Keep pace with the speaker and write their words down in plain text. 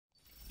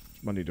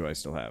money do I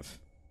still have?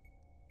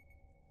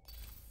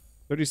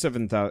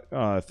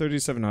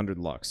 3,700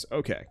 lux.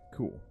 Okay,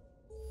 cool.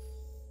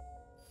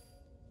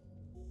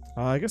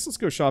 I guess let's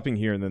go shopping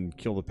here and then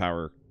kill the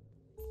power.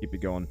 Keep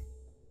it going.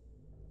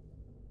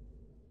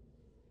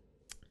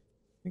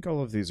 I think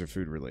all of these are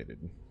food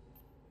related.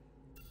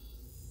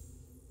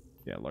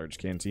 Yeah, large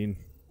canteen.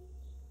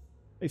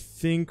 I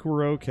think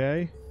we're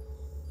okay.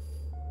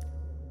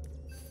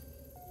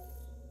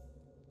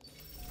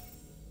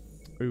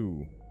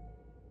 Ooh.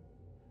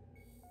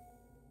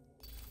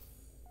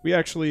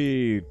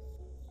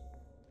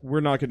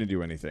 We're not going to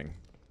do anything.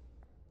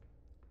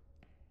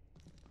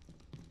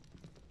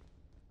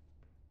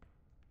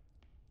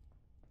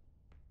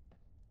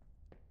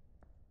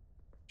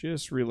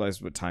 Just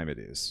realized what time it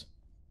is.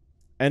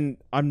 And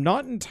I'm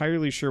not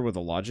entirely sure what the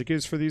logic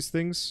is for these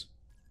things.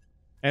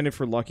 And if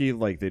we're lucky,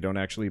 like, they don't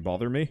actually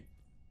bother me.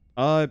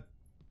 For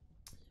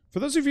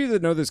those of you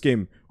that know this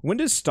game, when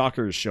does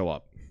stalkers show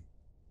up?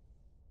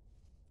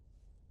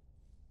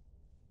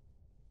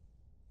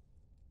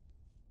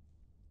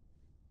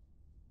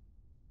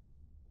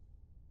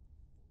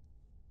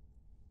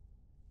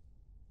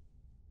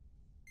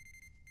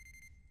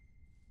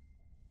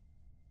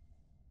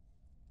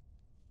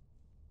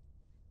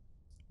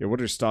 Yeah,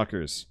 what are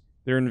stalkers?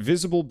 They're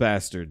invisible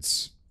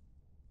bastards.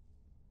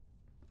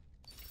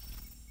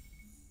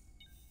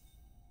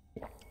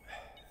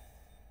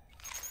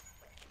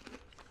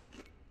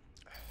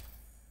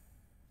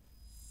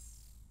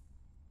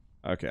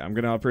 Okay, I'm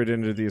gonna operate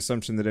under the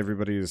assumption that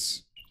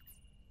everybody's...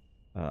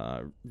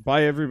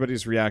 by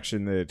everybody's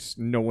reaction that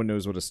no one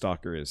knows what a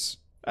stalker is.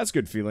 That's a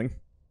good feeling.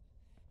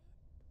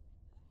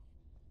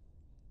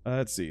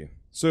 Let's see.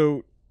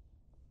 So,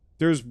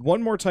 there's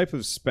one more type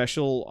of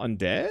special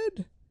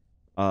undead?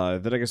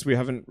 That I guess we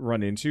haven't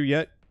run into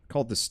yet,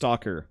 called the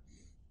Stalker.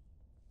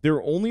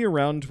 They're only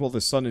around while the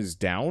sun is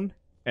down,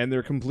 and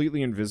they're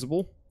completely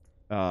invisible,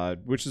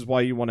 which is why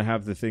you want to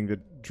have the thing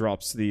that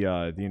drops the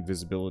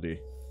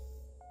invisibility.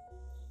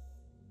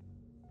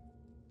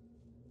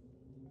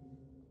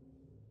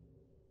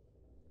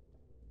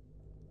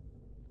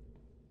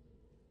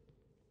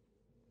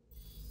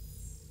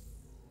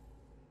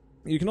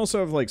 You can also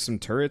have, like, some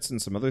turrets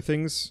and some other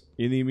things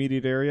in the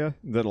immediate area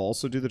that'll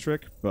also do the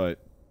trick, but...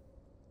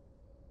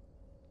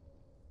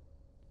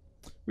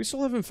 we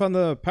still haven't found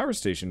the power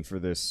station for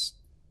this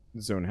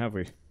zone, have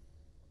we?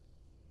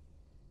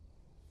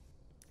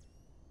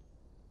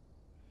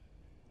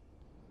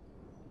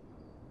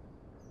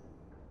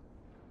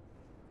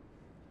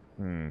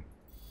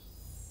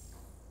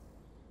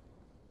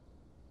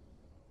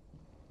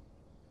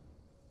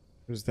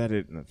 Is that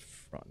it in the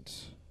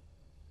front?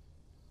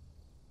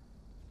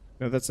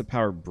 No, that's a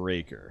power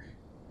breaker.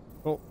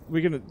 Well,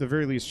 we can at the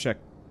very least check.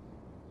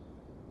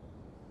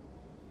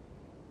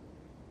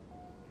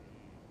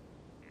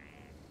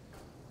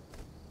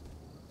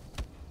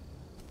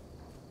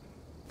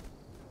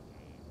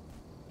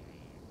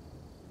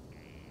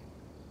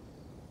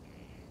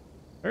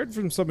 I heard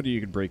from somebody you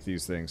could break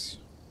these things.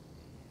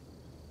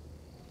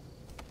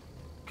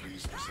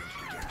 Please present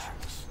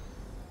credentials.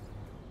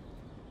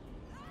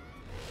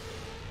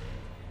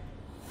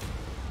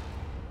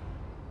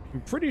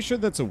 I'm pretty sure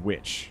that's a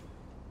witch.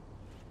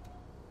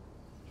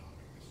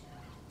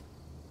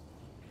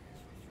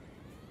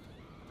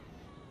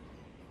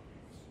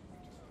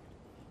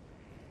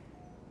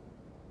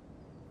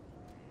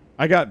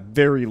 I got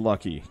very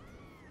lucky.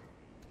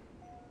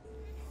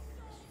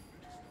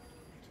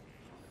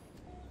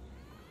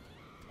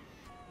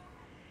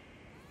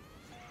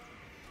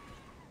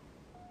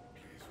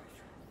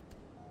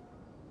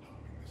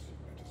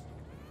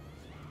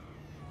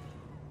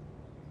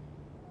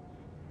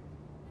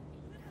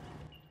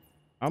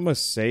 I'm a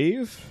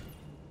save?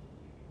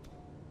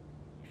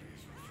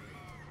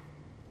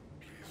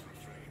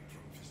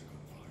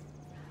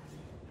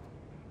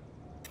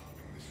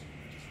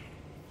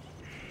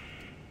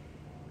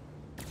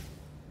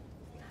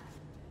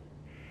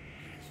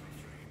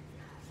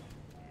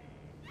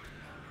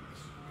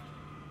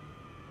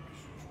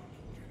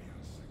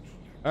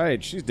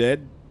 Alright, she's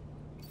dead.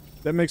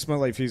 That makes my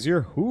life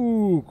easier.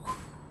 Ooh,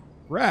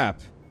 crap.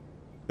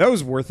 That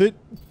was worth it.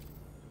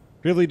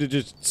 Really, to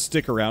just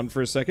stick around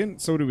for a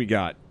second. So what do we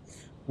got?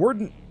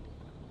 Warden...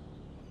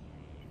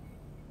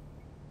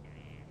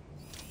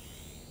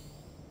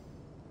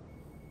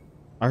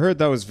 I heard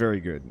that was very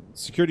good.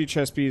 Security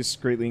chest piece,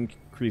 greatly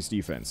increased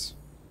defense.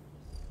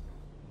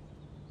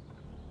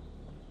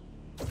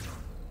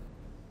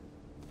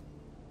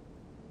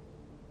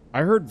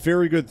 I heard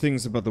very good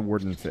things about the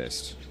Warden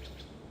Fist.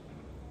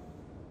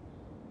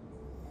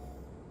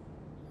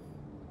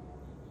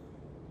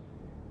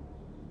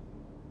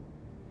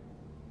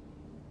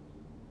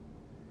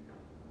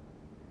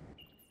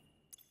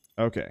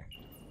 Okay.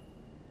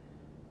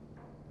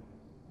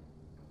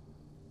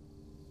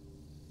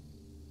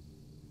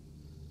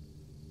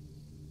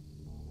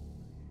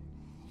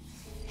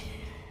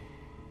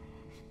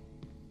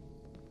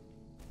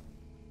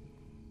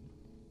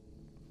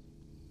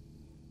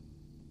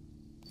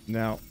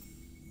 Now,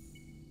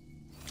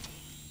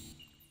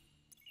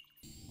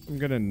 I'm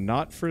gonna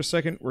not for a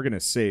second. We're gonna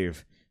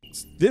save.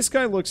 This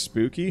guy looks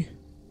spooky.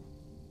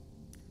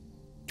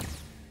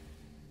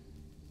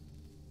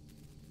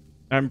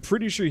 I'm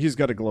pretty sure he's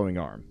got a glowing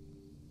arm.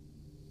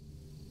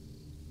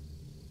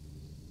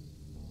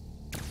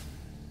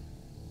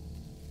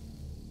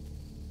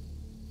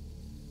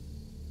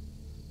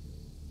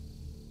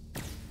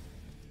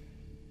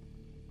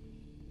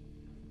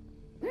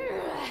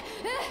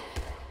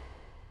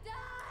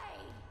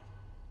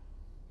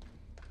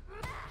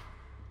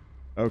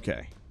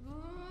 Okay.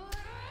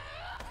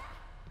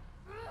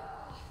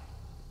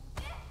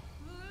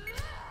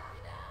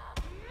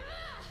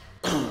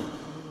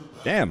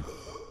 Damn.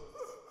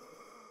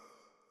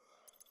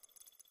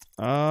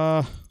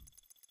 I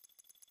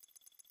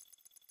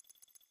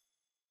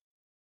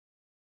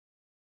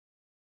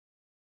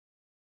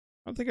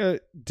don't think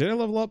did I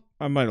level up?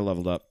 I might have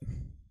leveled up.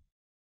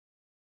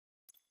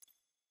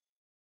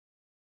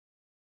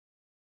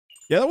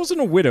 Yeah, that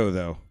wasn't a widow,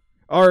 though.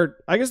 Or,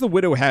 I guess the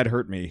widow had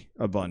hurt me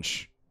a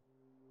bunch.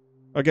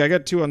 Okay, I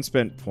got 2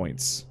 unspent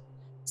points.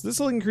 So this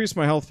will increase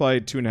my health by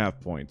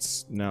 2.5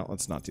 points. No,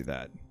 let's not do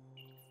that.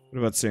 What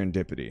about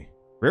serendipity?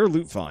 Rare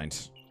loot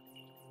find.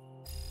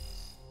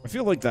 I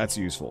feel like that's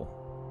useful.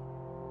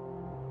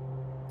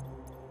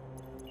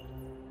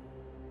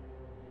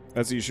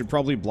 As you should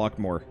probably block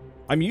more.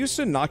 I'm used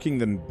to knocking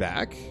them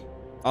back,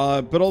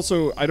 but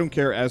also I don't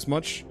care as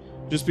much,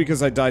 just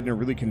because I died in a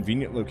really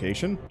convenient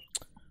location.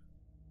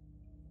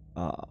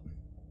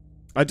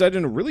 I died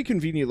in a really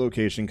convenient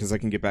location because I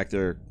can get back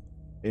there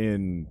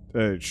in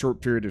a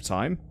short period of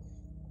time.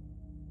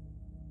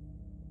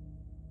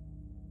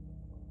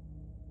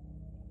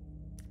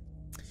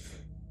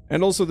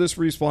 And also this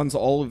respawns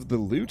all of the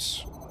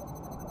loot,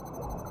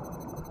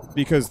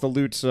 because the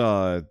loot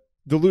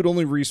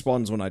only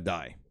respawns when I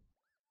die.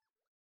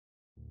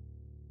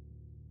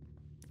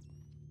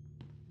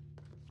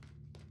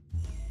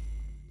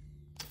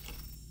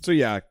 So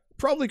yeah,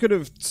 probably could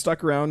have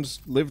stuck around,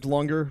 lived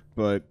longer,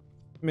 but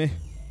meh.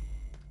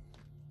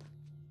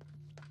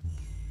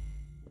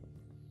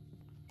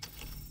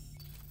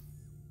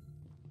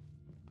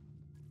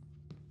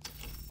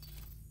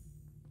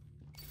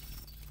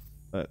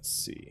 Let's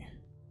see.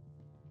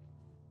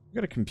 We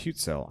got a compute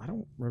cell. I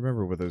don't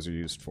remember what those are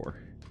used for.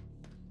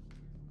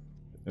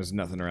 There's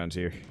nothing around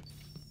here.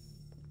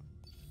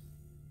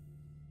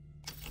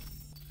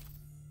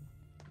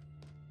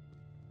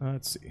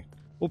 Let's see.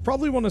 We'll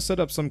probably want to set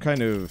up some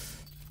kind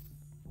of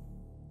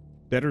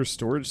better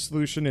storage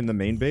solution in the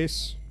main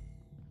base.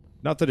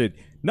 Not that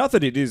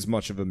it is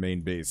much of a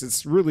main base.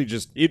 It's really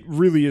just, it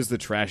really is the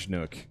trash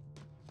nook.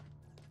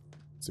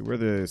 Let's see, where are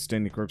the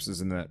standing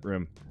corpses in that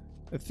room?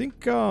 I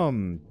think,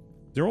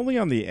 they're only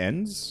on the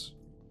ends.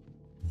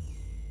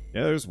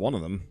 Yeah, there's one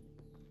of them.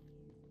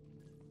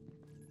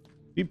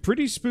 Be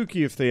pretty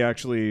spooky if they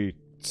actually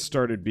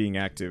started being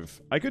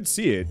active. I could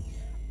see it.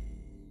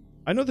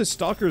 I know the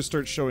stalkers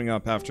start showing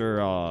up after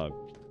a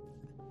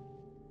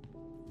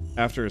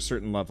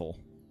certain level.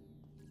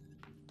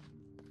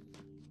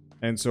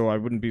 And so I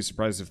wouldn't be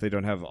surprised if they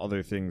don't have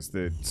other things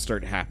that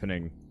start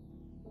happening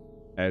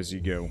as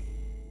you go.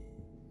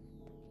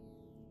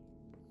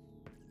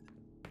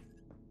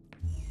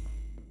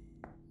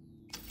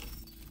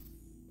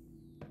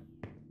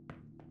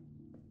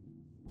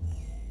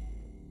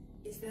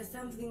 Is there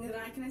something that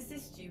I can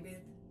assist you with?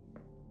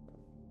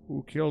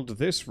 Who killed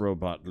this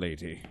robot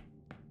lady?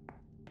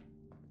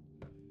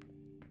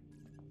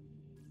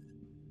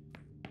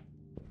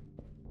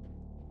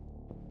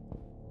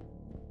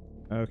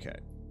 Okay.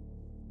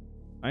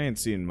 I ain't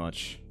seeing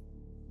much.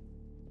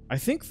 I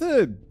think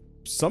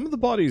some of the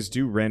bodies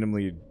do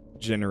randomly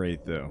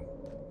generate, though.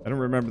 I don't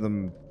remember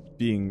them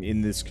being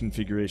in this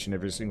configuration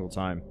every single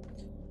time.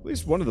 At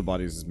least one of the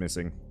bodies is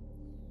missing.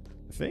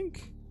 I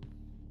think?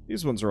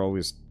 These ones are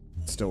always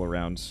still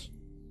around.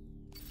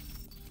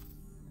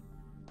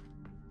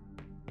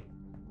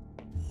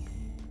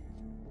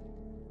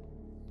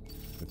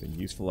 Anything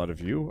useful out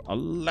of you? A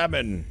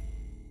lemon!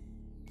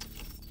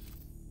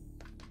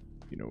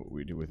 You know what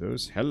we do with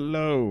those?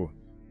 Hello!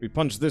 We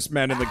punch this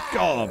man in the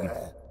gob!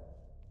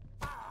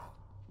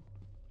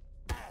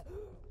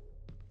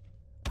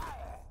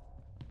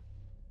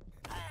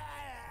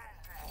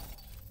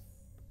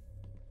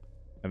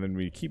 And then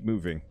we keep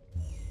moving.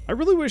 I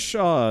really wish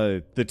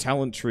the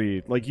talent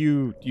tree, like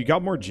you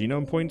got more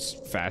genome points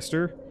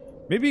faster.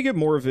 Maybe you get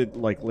more of it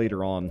like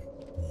later on.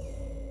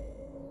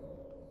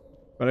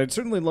 But I'd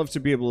certainly love to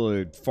be able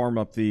to farm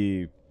up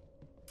the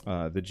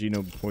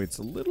genome points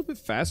a little bit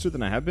faster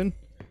than I have been.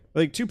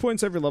 Like 2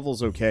 points every level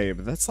is okay,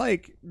 but that's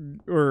like,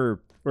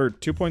 or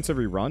 2 points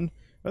every run.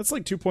 That's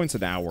like 2 points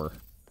an hour,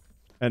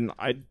 and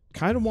I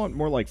kind of want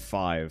more like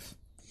 5.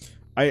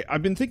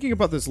 I've been thinking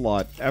about this a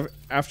lot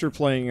after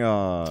playing.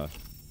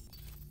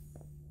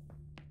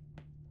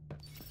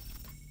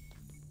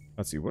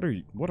 Let's see, what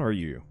are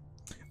you?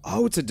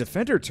 Oh, it's a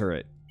defender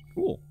turret.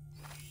 Cool.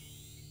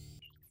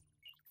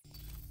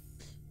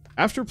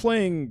 After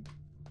playing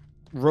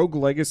Rogue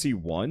Legacy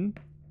 1,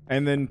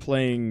 and then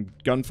playing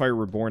Gunfire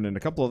Reborn and a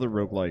couple other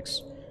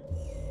roguelikes,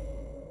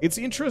 it's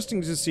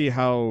interesting to see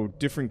how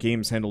different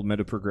games handle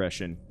meta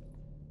progression.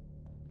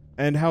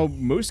 And how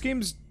most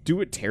games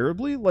do it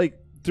terribly. Like,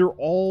 they're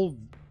all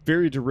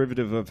very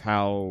derivative of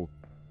how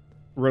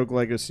Rogue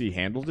Legacy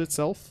handled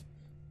itself.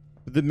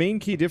 But the main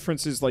key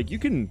difference is, like, you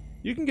can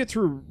get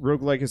through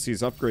Rogue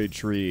Legacy's upgrade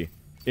tree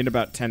in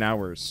about 10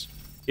 hours.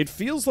 It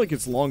feels like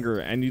it's longer,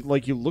 and you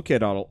look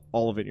at all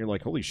of it, and you're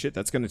like, holy shit,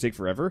 that's going to take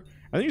forever?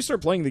 And then you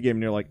start playing the game,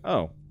 and you're like,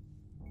 oh,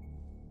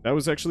 that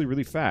was actually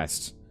really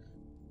fast.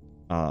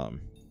 I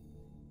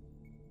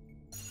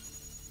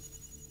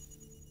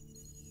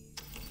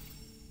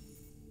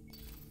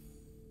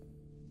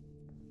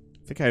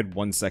think I had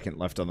 1 second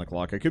left on the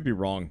clock. I could be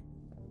wrong.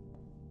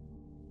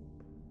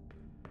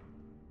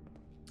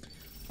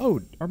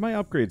 Oh, are my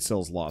upgrade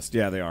cells lost?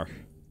 Yeah, they are.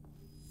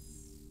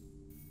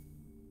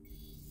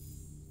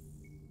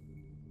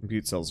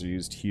 Compute cells are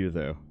used here,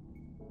 though.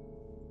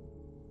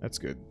 That's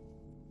good.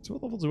 So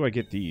what level do I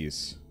get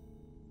these?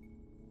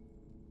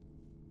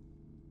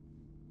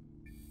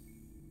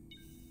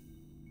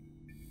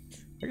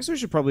 I guess we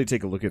should probably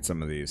take a look at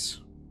some of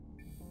these.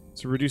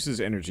 So it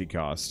reduces energy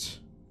cost.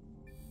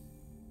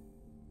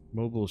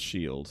 Mobile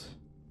shield.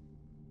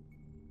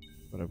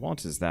 What I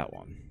want is that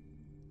one.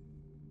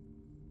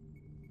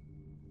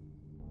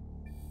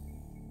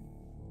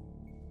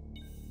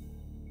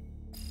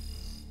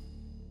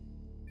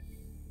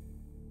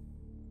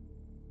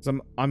 So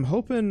I'm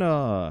hoping,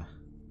 oh,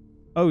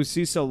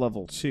 C-cell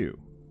level 2.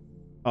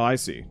 Oh, I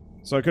see.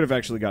 So I could have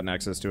actually gotten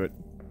access to it.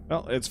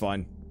 Well, it's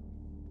fine.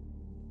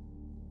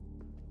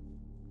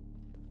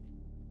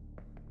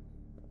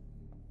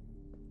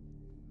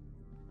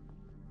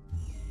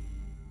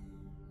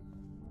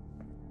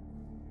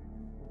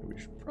 We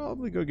should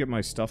probably go get my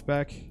stuff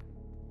back.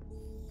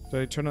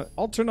 So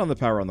I'll turn on the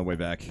power on the way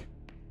back.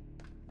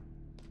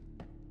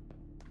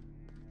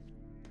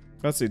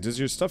 Let's see, does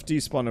your stuff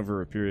despawn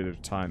over a period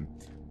of time?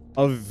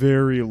 A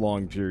very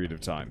long period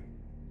of time.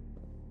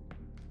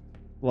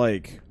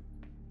 Like,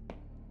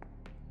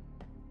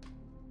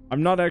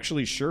 I'm not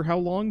actually sure how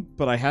long,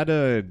 but I had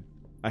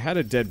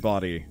a dead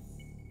body.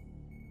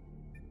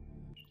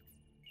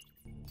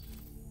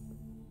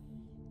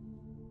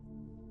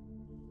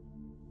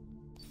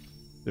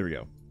 There we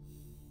go.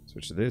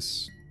 Switch to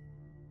this.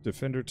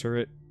 Defender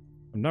turret.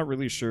 I'm not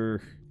really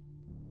sure.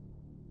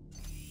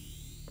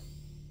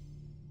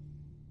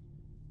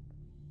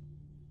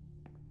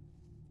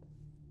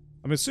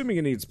 I'm assuming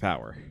it needs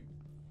power.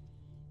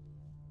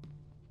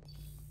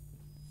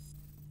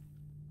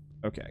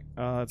 Okay,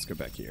 let's go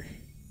back here.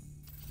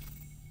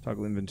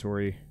 Toggle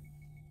inventory.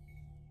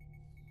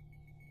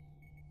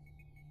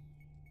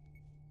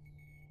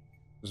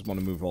 Just want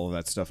to move all of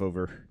that stuff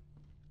over.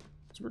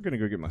 So we're gonna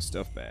go get my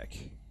stuff back.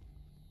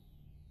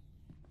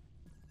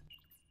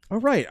 Oh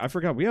right, I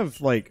forgot. We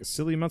have, like,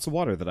 silly amounts of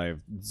water that I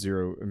have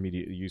zero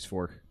immediate use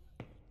for.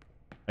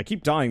 I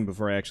keep dying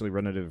before I actually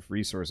run out of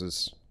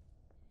resources.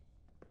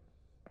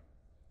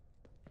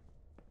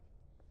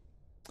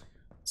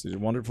 So did you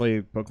want to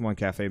play Pokemon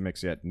Cafe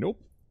Mix yet? Nope.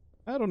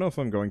 I don't know if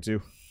I'm going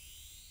to.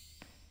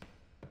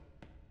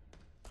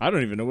 I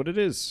don't even know what it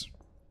is.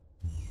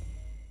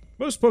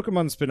 Most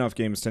Pokemon spin-off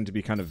games tend to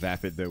be kind of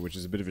vapid, though, which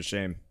is a bit of a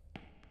shame.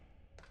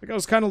 Like, I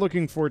was kind of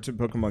looking forward to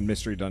Pokemon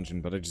Mystery Dungeon,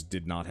 but I just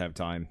did not have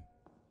time.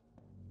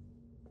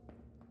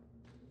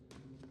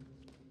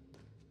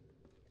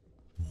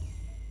 I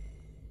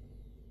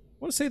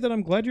want to say that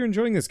I'm glad you're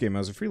enjoying this game. I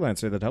was a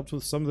freelancer that helped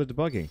with some of the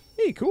debugging.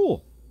 Hey,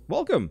 cool.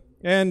 Welcome.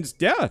 And,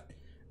 yeah,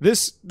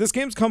 this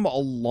game's come a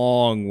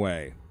long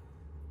way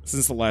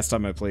since the last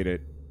time I played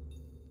it.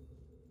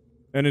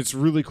 And it's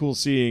really cool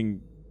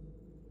seeing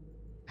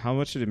how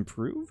much it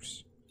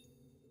improved.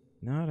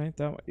 No, it ain't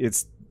that one.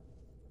 It's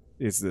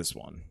this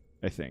one,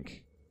 I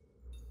think.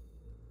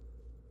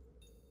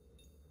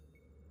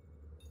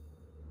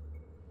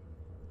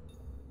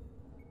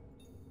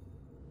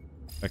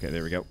 Okay,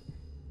 there we go.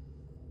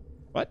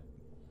 What?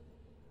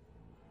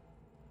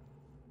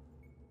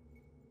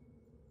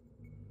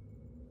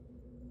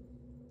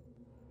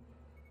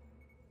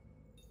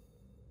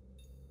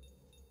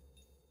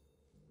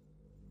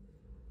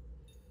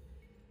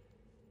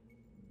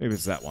 Maybe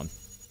it's that one.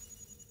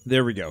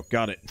 There we go.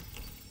 Got it.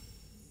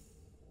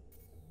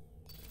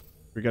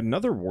 We got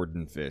another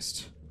Warden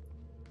Fist.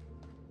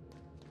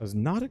 I was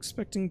not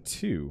expecting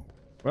two.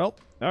 Well,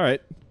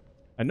 alright.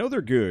 I know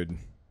they're good.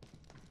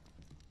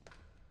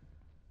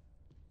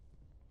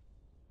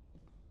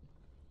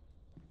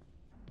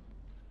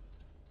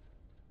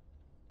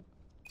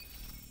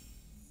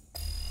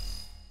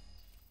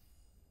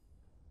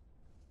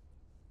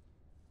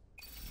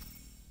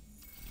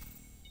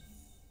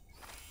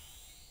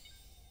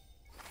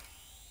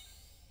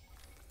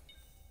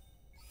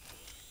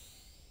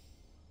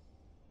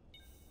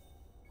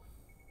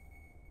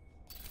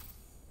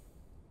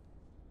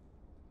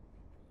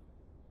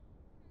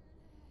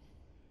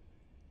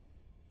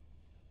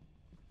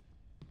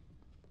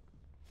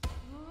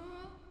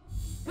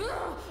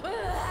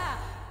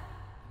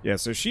 Yeah,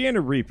 so she ain't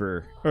a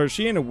Reaper, or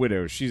she ain't a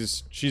Widow.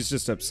 She's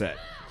just upset.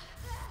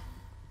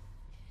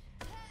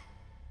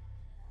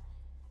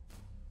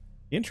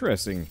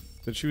 Interesting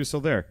that she was still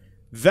there.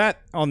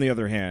 That, on the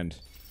other hand,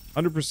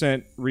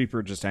 100%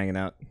 Reaper just hanging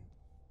out.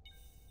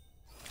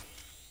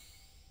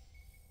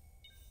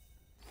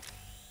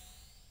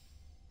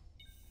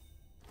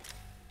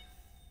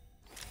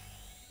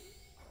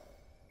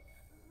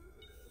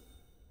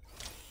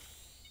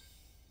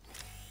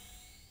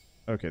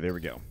 Okay, there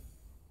we go.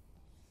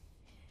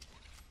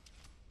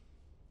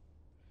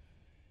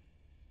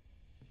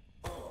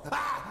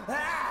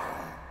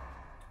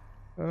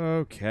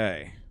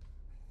 Okay.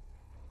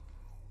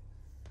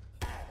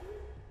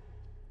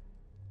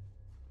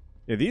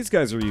 Yeah, these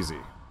guys are easy.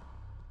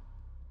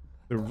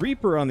 The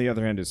Reaper, on the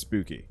other hand, is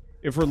spooky.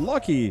 If we're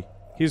lucky,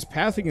 his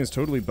pathing is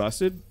totally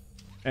busted,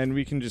 and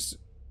we can just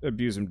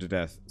abuse him to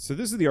death. So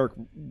this is the Arc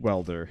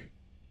Welder.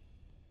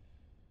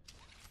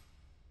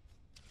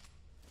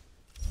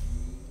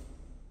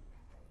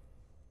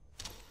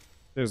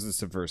 There's the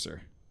Subversir.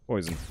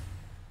 Poison.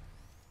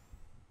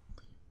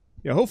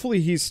 Yeah,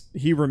 hopefully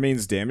he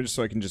remains damaged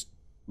so I can just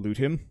loot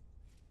him.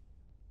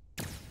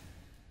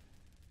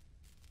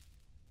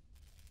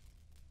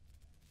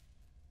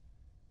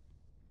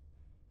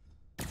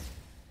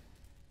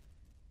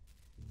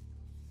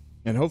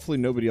 And hopefully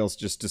nobody else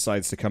just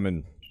decides to come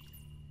and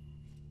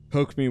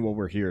poke me while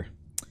we're here.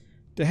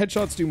 Do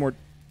headshots do more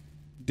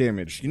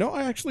damage? You know,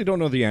 I actually don't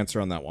know the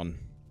answer on that one.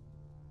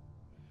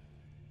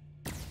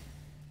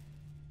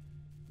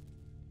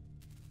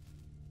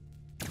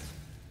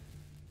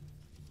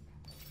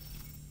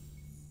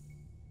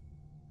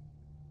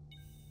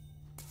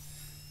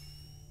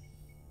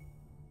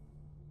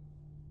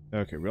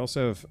 Okay, we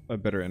also have a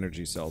better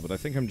energy cell, but I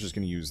think I'm just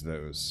going to use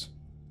those.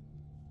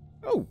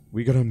 Oh,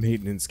 we got a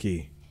maintenance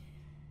key.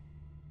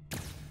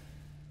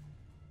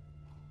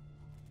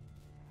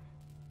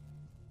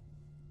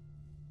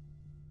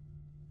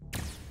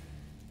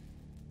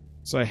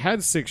 So I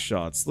had 6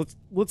 shots.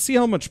 Let's see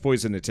how much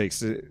poison it takes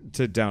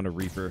to down a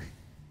Reaper.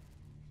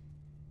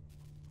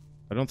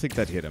 I don't think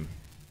that hit him.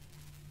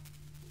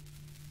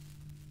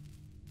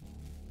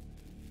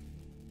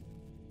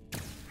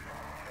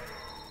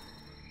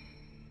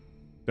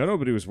 Don't know,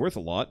 but it was worth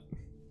a lot.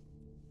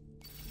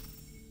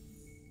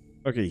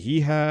 Okay,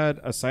 he had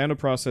a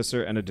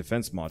cyanoprocessor and a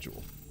defense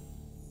module.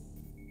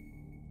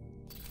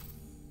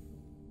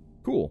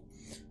 Cool.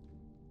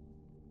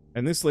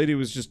 And this lady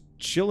was just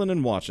chilling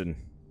and watching.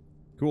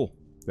 Cool.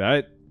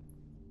 That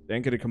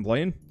ain't gonna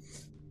complain.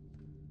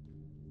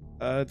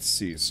 Let's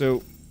see.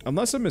 So,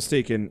 unless I'm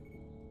mistaken,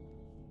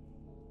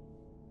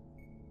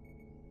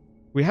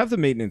 we have the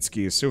maintenance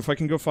keys, so if I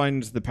can go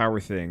find the power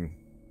thing.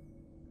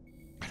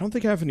 I don't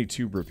think I have any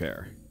tube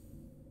repair.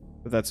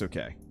 But that's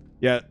okay.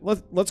 Yeah,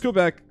 let's go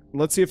back.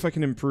 Let's see if I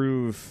can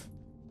improve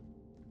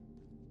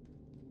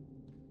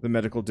the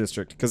medical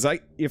district. Because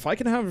if I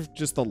can have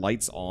just the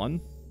lights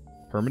on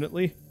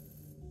permanently,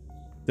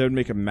 that would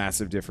make a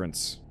massive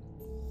difference.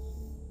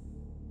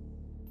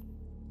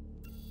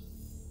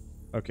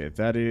 Okay,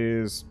 that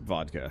is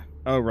vodka.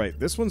 Oh, right.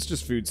 This one's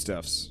just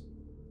foodstuffs.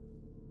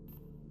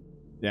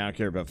 Yeah, I don't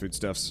care about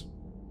foodstuffs.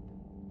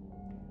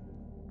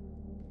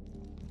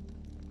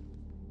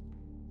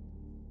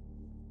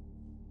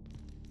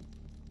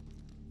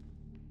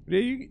 Yeah,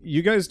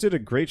 you guys did a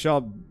great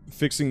job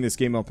fixing this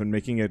game up and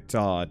making it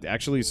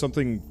actually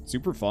something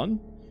super fun.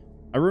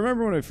 I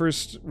remember when I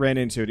first ran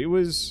into it, it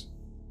was...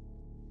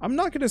 I'm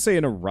not going to say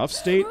in a rough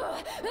state.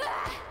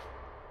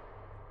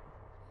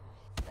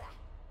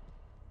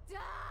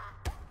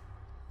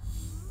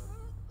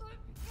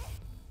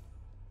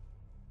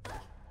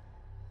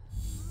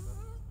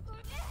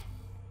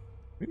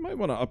 We might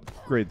want to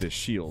upgrade this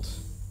shield.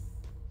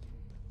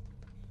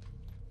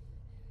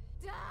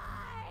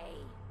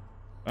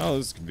 Oh,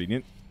 this is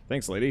convenient.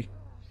 Thanks, lady.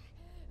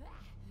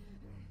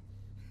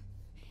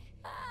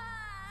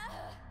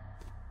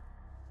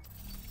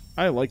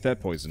 I like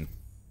that poison.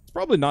 It's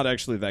probably not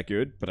actually that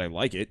good, but I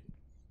like it.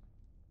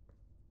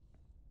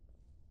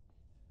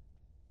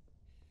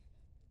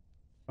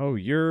 Oh,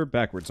 you're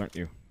backwards, aren't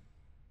you?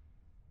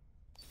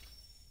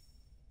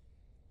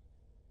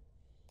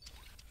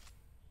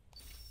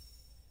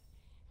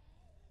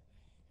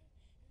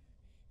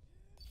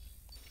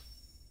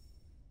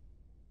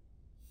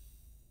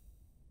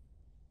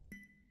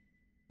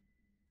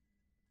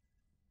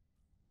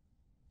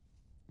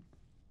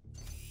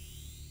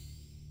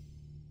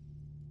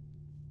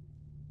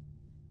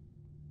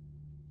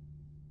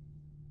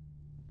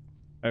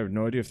 I have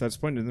no idea if that's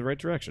pointed in the right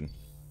direction.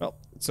 Well,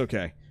 it's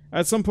okay.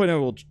 At some point I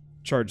will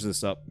charge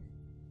this up.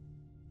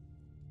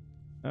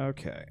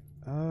 Okay.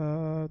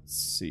 Let's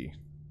see.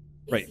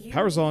 Right,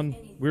 power's on.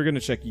 We're gonna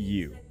check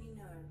you.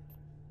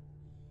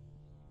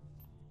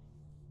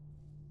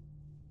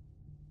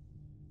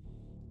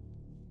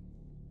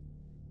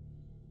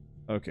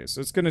 Okay,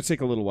 so it's gonna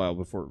take a little while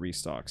before it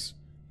restocks.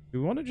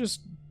 Do we want to just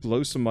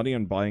blow some money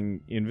on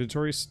buying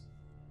inventories?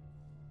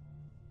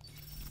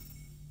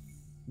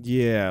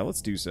 Yeah,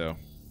 let's do so.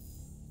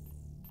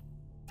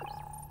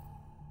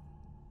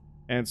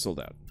 And sold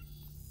out.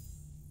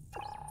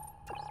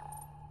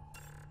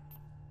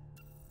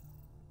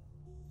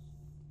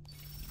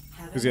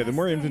 Because, yeah, the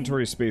more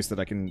inventory space that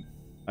I can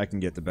I can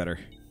get, the better.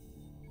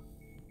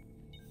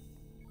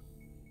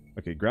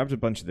 Okay, grabbed a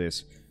bunch of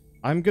this.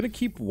 I'm gonna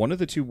keep one of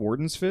the 2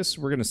 Warden's Fists.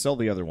 We're gonna sell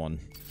the other one.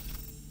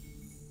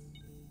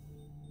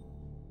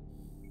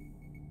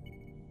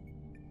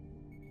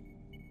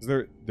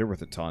 They're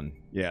worth a ton.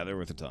 Yeah, they're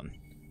worth a ton.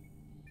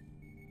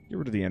 Get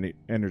rid of the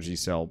energy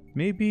cell.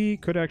 Maybe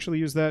could actually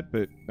use that,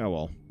 but oh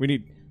well. We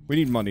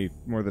need money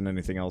more than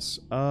anything else.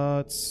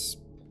 It's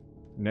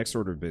next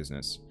order of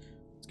business.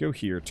 Let's go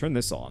here. Turn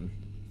this on.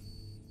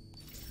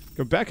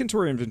 Go back into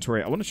our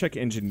inventory. I want to check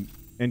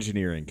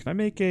engineering. Can I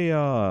make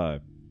a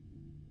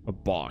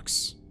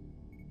box?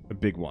 A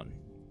big one.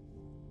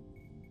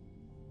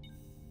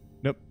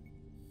 Nope.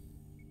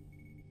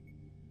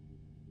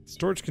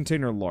 Storage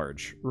container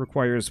large.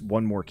 Requires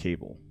 1 more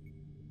cable.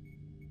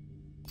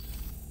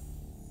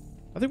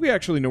 I think we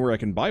actually know where I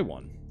can buy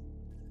one.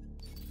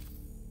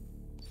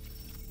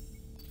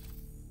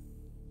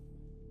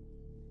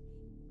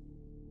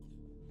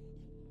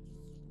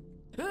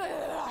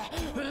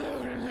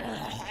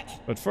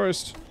 But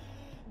first,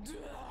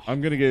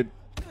 I'm gonna get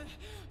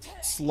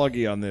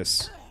Sluggy on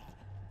this.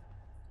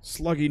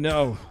 Sluggy,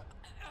 no.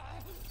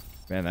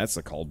 Man, that's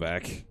a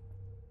callback.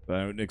 But I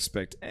don't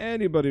expect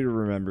anybody to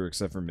remember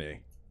except for me.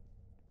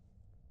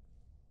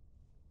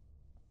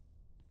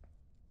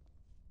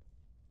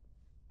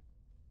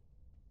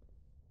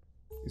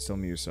 Please tell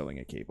me you're selling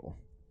a cable.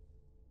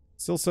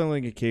 Still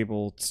selling a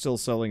cable, still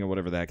selling a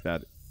whatever the heck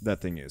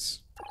that thing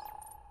is.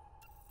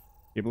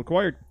 Cable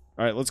acquired.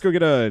 Alright, let's go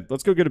get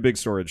a big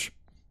storage.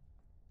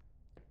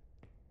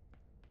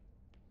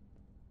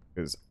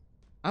 Because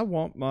I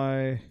want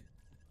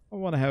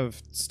to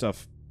have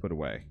stuff put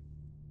away.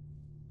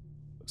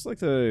 Looks like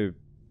the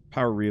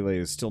power relay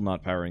is still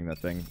not powering that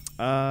thing.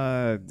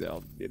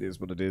 It is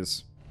what it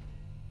is.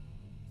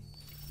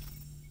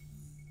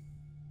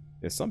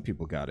 Yeah, some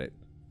people got it.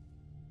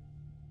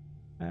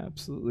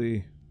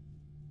 Absolutely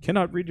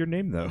cannot read your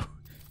name, though.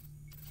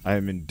 I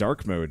am in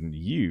dark mode, and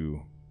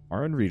you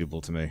are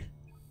unreadable to me.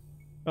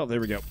 Oh,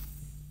 there we go.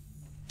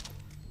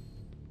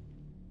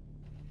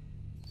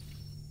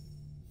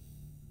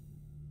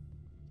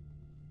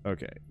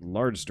 Okay,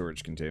 large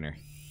storage container.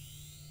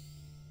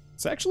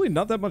 It's actually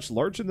not that much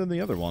larger than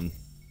the other one,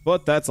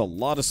 but that's a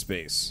lot of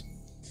space.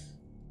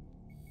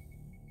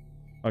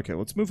 Okay,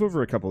 let's move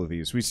over a couple of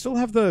these. We still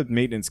have the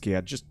maintenance key,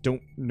 I just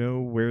don't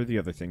know where the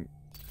other thing...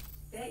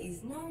 There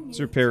is no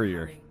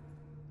Superior.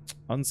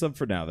 Unsub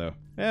for now, though.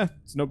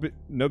 It's no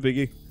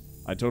biggie.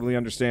 I totally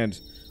understand.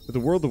 With the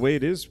world the way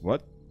it is,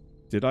 what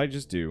did I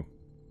just do?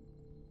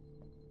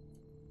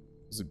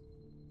 Is it...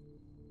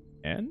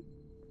 N?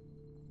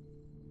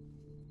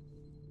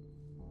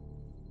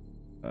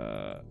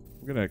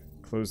 I'm gonna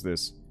close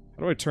this.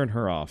 How do I turn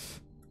her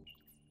off?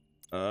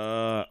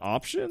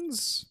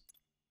 Options?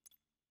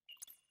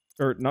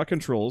 Or, not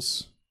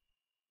controls.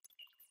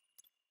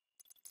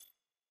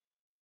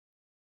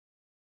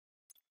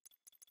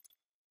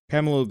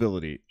 P.A.M.E.L.A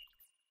ability.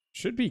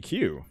 Should be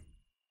Q.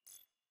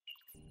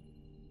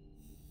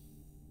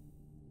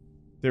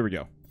 There we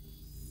go.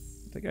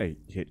 I think I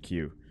hit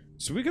Q.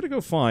 So we gotta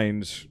go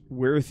find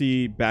where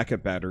the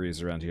backup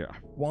batteries around here. I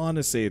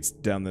wanna say it's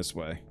down this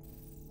way.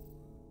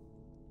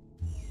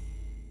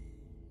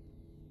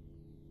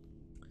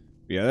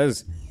 Yeah,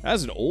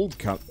 that's an old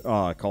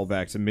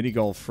callback to mini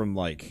golf from,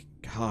 like,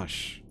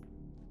 gosh,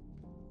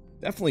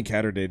 definitely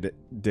Catter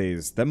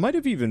days. That might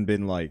have even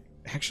been, like,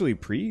 actually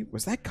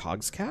was that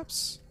Cogs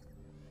Caps?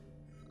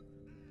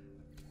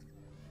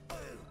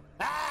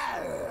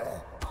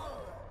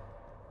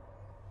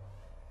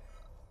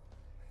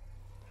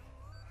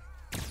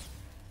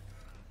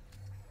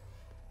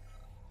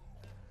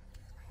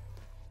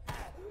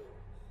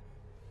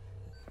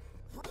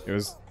 It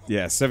was,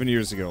 yeah, 7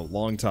 years ago.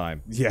 Long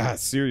time. Yeah,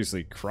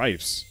 seriously,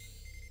 cripes.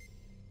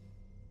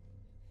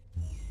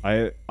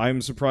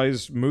 I'm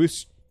surprised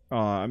Moose...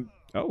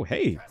 oh,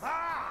 hey.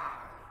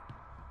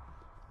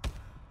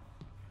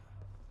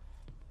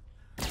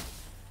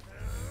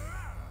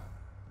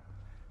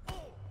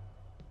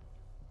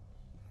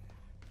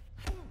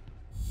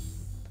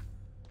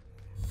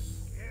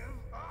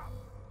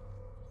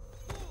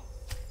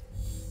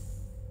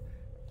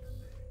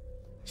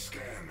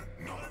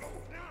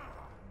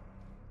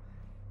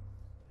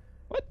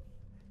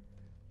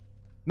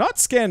 Not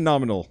scan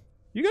nominal.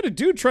 You got a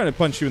dude trying to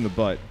punch you in the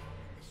butt.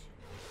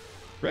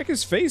 Wreck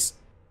his face,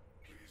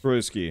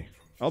 broski.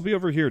 I'll be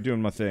over here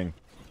doing my thing.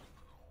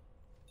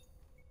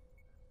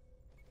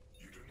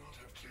 You do not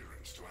have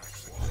clearance to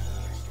access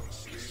based on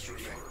please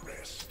remain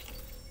rest.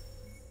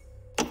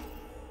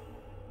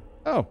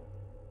 Oh.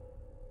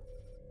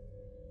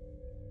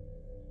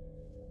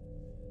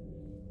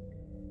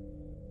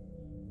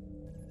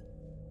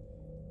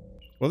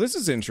 Well, this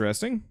is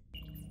interesting.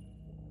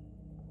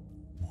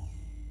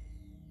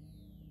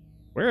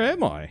 Where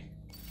am I?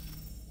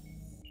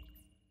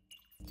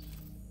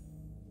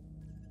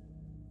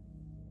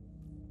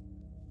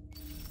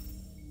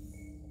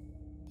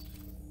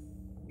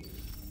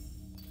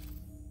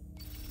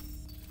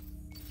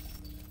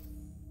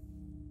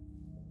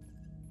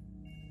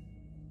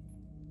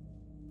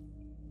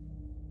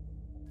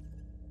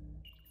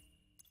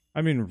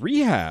 I'm in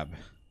rehab.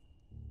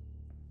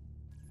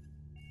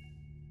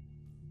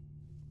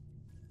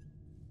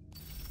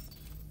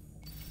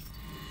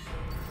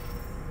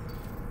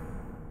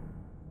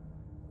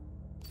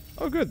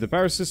 Oh good, the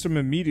power system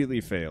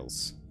immediately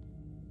fails.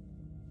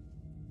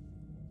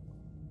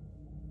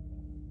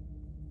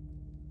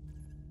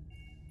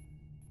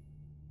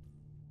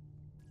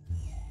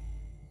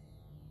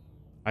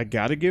 I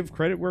gotta give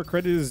credit where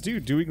credit is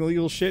due. Doing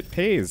illegal shit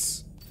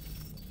pays.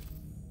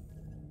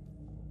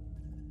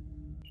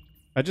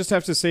 I just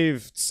have to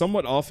save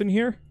somewhat often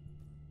here.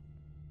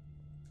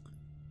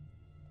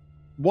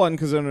 One,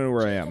 because I don't know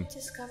where I am. Jacob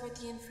discovered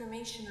the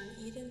information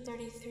on Eden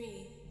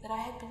 33 that I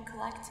had been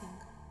collecting.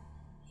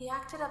 He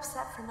acted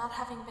upset for not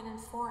having been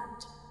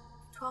informed.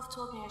 12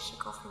 told me I should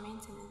go for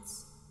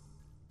maintenance.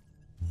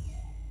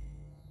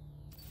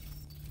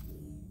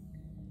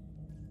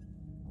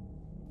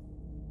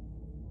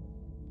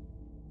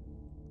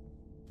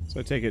 So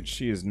I take it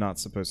she is not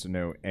supposed to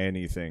know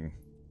anything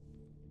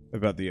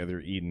about the other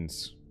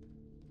Edens.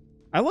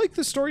 I like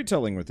the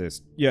storytelling with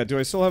this. Yeah, do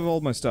I still have all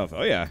my stuff?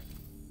 Oh yeah.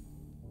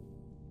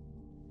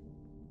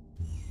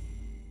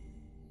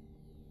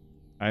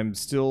 I'm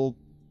still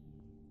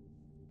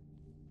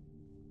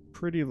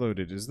pretty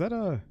loaded. Is that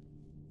a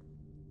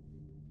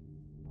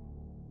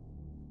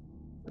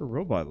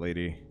robot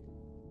lady?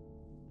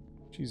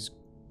 She's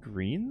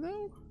green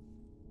though?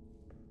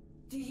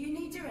 Do you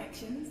need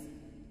directions?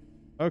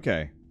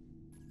 Okay.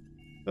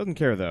 Doesn't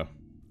care though.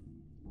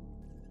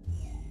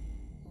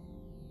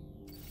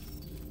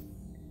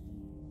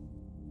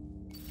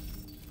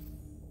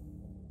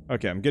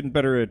 Okay, I'm getting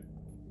better at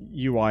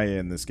UI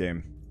in this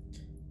game.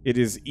 It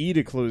is E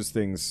to close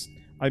things.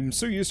 I'm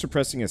so used to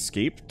pressing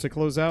escape to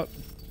close out.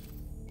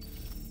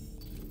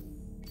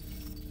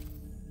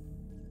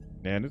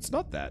 And it's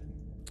not that.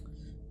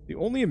 The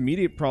only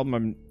immediate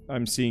problem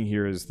I'm seeing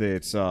here is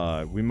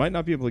that we might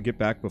not be able to get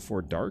back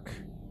before dark.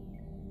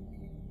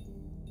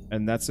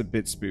 And that's a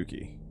bit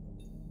spooky.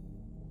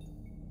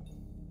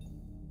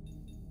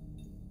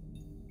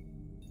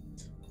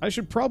 I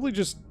should probably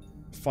just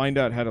find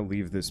out how to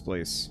leave this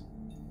place.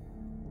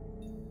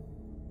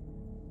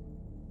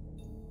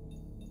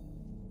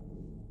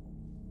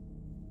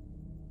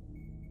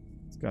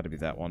 It's got to be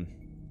that one.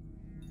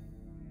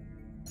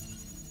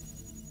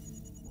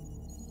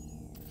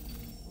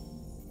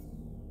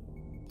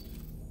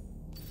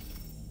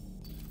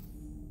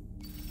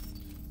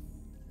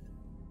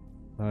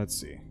 Let's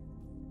see.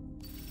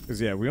 Because,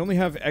 yeah, we only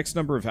have X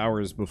number of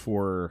hours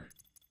before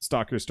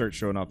stalkers start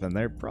showing up, and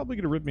they're probably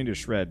going to rip me to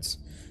shreds.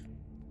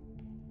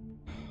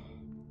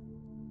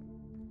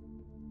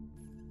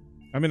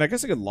 I mean, I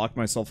guess I could lock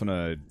myself in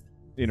a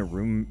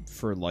room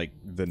for, like,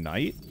 the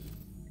night.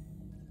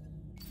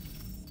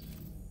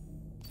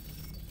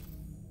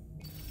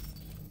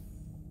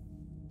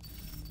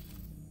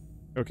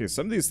 Okay,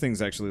 some of these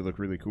things actually look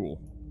really cool.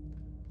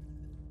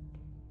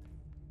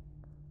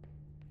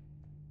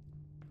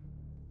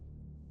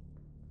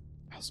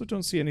 I also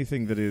don't see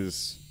anything that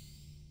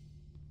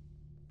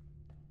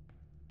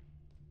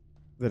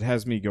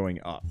has me going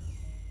up.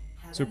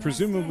 So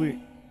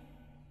presumably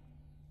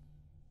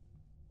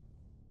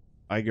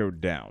I go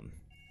down.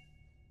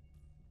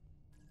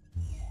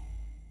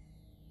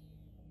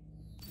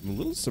 I'm a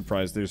little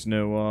surprised there's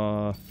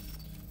no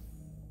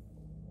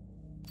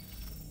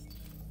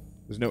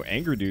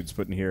anger dudes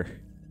put in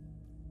here.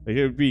 Like,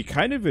 it would be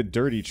kind of a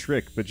dirty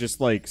trick, but just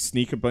like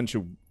sneak a bunch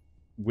of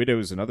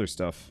widows and other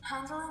stuff.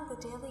 Handling the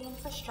daily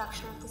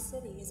infrastructure of the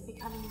city is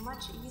becoming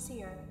much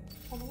easier,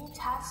 and new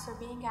tasks are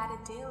being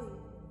added daily.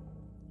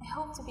 I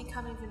hope to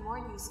become even more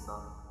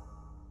useful.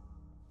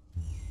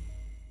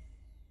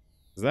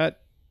 Is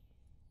that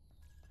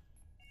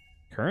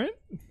current?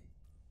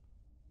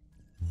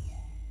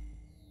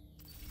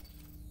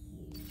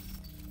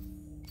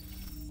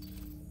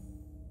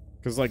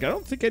 Because, like, I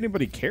don't think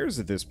anybody cares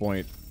at this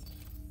point.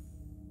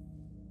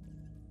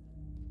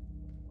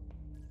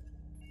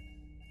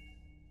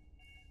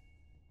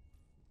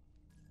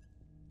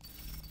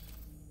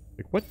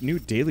 Like, what new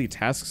daily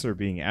tasks are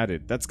being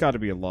added? That's got to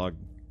be a log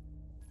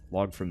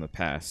from the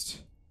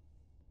past.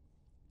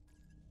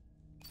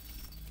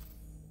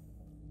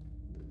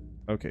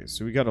 Okay,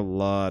 so we got a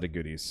lot of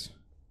goodies.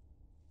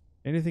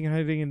 Anything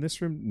hiding in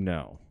this room?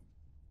 No.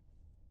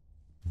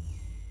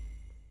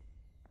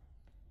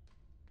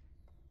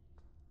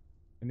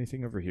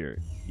 Anything over here?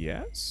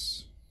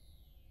 Yes?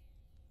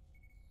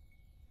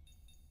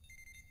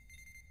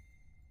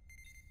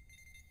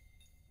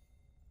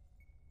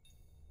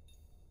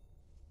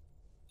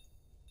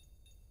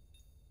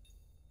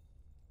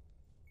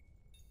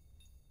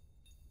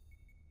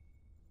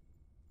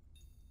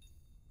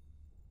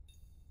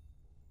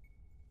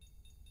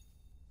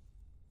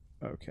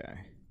 Okay.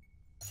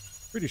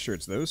 Pretty sure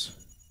it's those.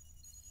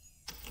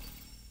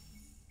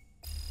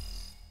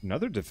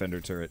 Another defender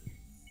turret.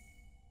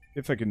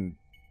 If I can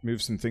move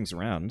some things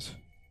around.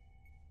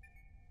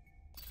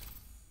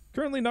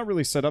 Currently not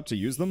really set up to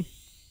use them,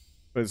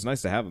 but it's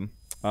nice to have them.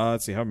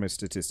 Let's see, how are my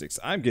statistics?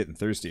 I'm getting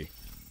thirsty.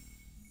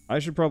 I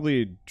should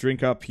probably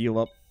drink up, heal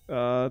up.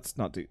 Let's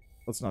not do...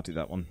 let's not do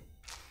that one.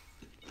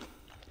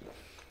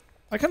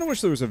 I kind of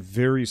wish there was a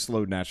very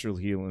slow natural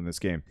heal in this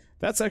game.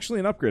 That's actually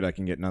an upgrade I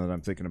can get now that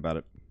I'm thinking about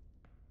it.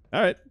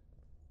 Alright.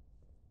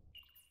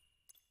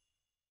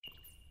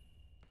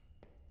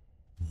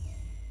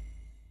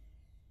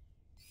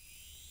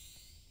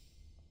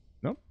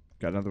 Nope.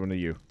 Got another one of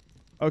you.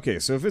 Okay,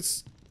 so if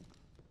it's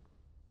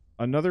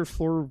another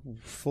floor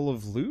full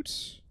of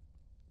loot...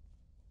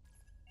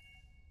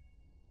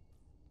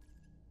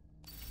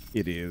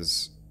 It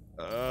is.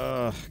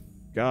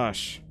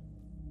 Gosh.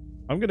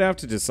 I'm gonna have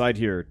to decide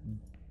here.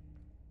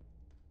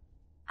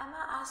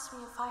 Emma asked me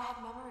if I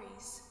had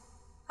memories.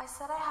 I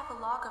said I have a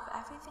log of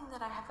everything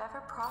that I have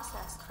ever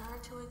processed for her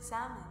to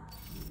examine.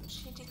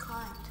 She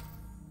declined.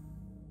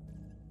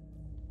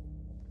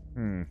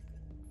 I'm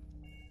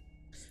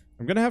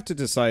gonna have to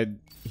decide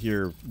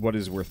here what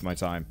is worth my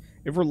time.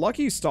 If we're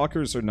lucky,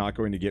 stalkers are not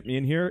going to get me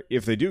in here.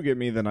 If they do get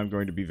me, then I'm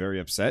going to be very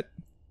upset.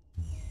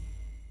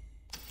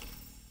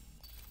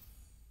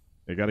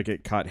 They gotta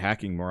get caught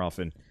hacking more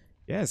often.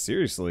 Yeah,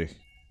 seriously.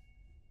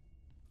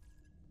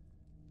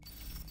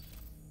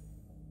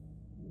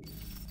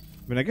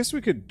 I mean, I guess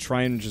we could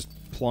try and just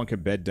plonk a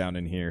bed down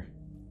in here.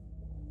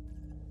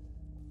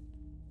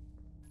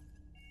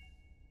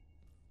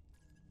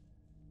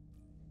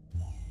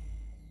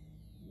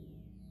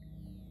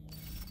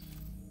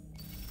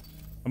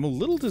 I'm a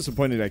little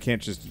disappointed I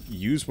can't just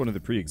use one of the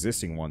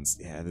pre-existing ones.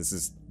 Yeah, this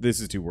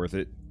is too worth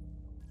it.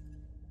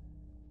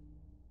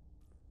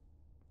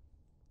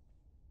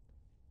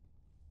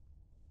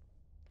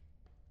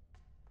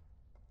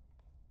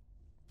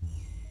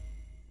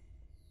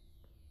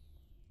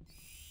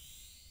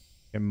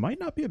 It might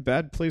not be a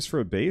bad place for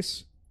a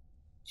base.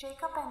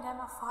 Jacob and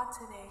Emma fought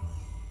today.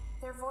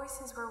 Their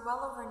voices were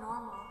well over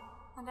normal,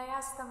 and I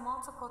asked them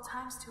multiple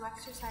times to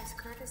exercise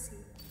courtesy.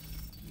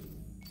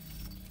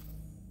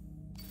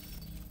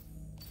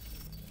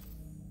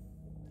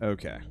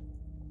 Okay.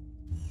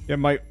 Yeah,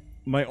 my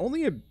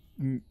only...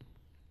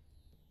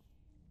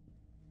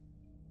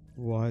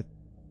 What?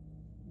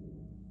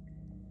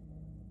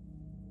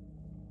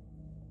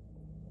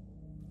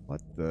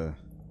 What the...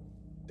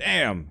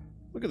 Damn!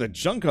 Look at the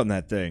junk on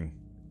that thing.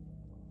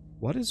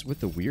 What is with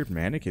the weird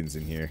mannequins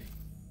in here?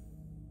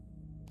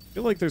 I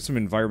feel like there's some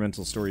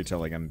environmental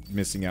storytelling I'm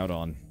missing out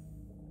on.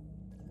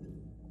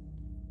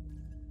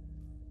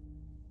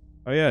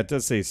 Oh yeah, it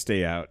does say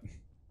stay out.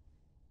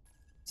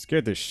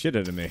 Scared the shit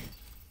out of me.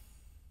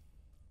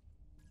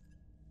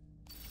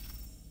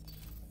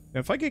 Now,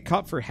 if I get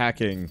caught for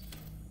hacking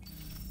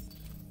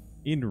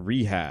in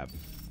Rehab,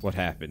 what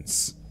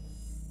happens?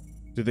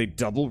 Do they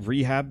double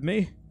rehab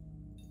me?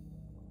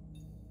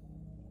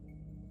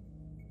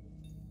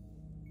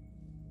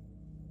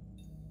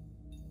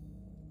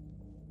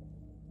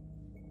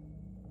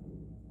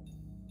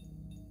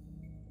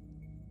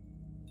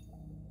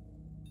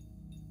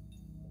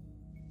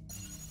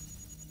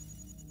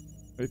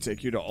 They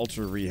take you to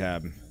Ultra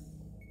Rehab.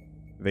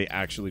 They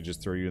actually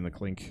just throw you in the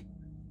clink.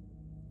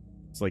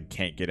 It's like,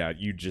 can't get out,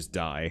 you just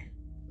die.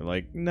 They're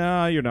like,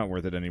 nah, you're not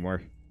worth it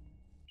anymore.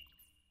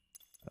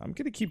 I'm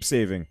gonna keep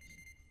saving.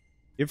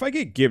 If I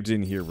get gibbed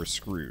in here, we're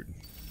screwed.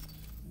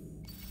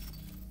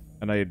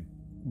 And I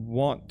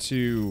want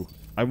to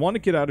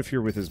get out of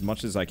here with as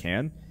much as I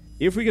can.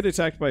 If we get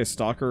attacked by a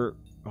stalker,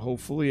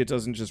 hopefully it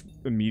doesn't just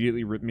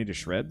immediately rip me to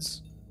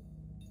shreds.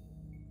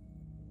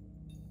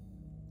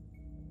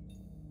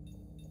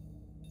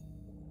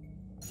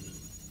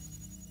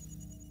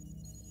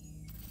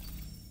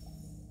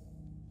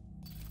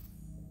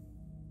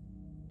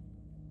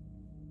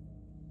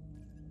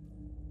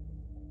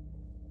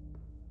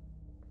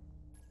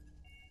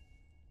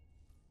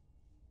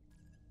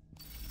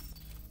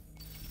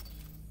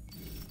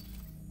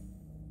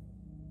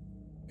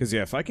 Because,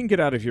 yeah, if I can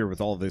get out of here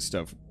with all this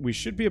stuff, we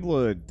should be able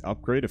to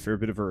upgrade a fair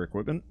bit of our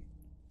equipment.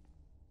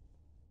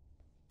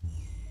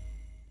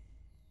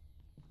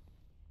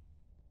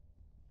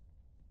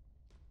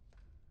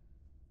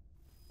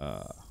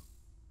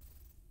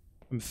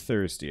 I'm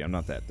thirsty. I'm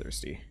not that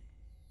thirsty.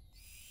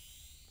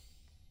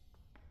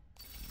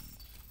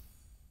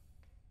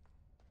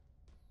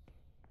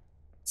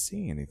 Not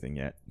seeing anything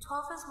yet.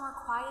 12 is more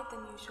quiet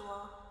than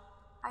usual.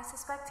 I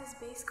suspect his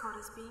base code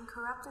is being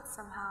corrupted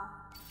somehow,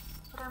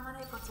 but I'm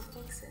unable to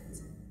fix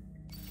it.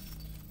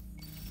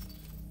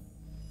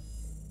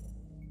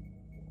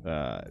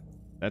 That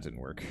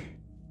didn't work.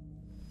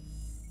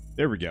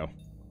 There we go.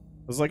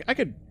 I was like, I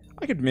could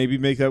maybe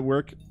make that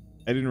work.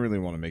 I didn't really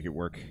want to make it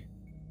work.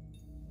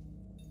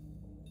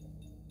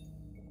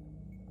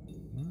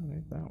 No,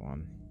 ain't that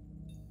one.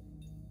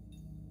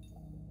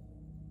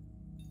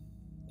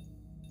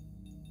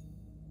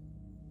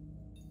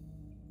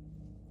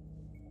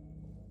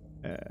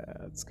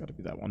 It's got to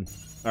be that one.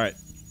 All right.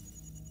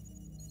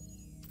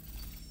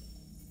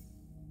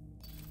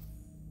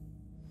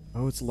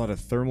 Oh, it's a lot of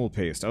thermal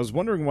paste. I was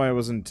wondering why I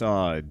wasn't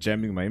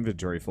jamming my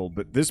inventory full,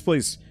 but this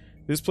place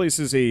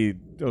is a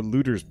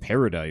looter's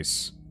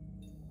paradise.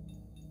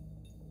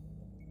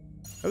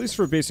 At least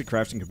for basic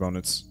crafting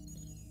components.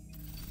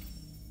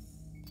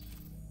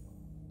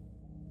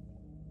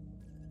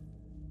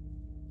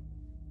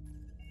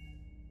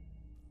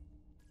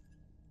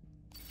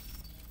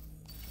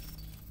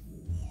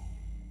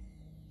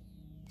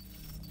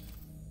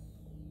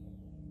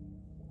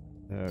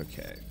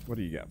 Okay, what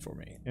do you got for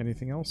me?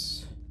 Anything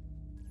else?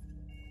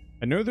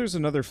 I know there's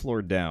another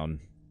floor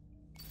down.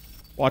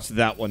 Watch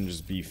that one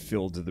just be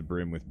filled to the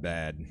brim with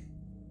bad.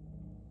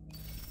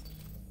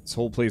 This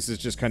whole place is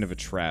just kind of a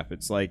trap.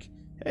 It's like,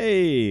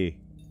 hey,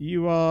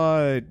 you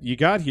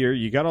got here,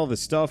 you got all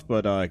this stuff,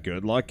 but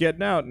good luck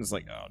getting out. And it's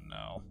like, oh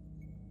no.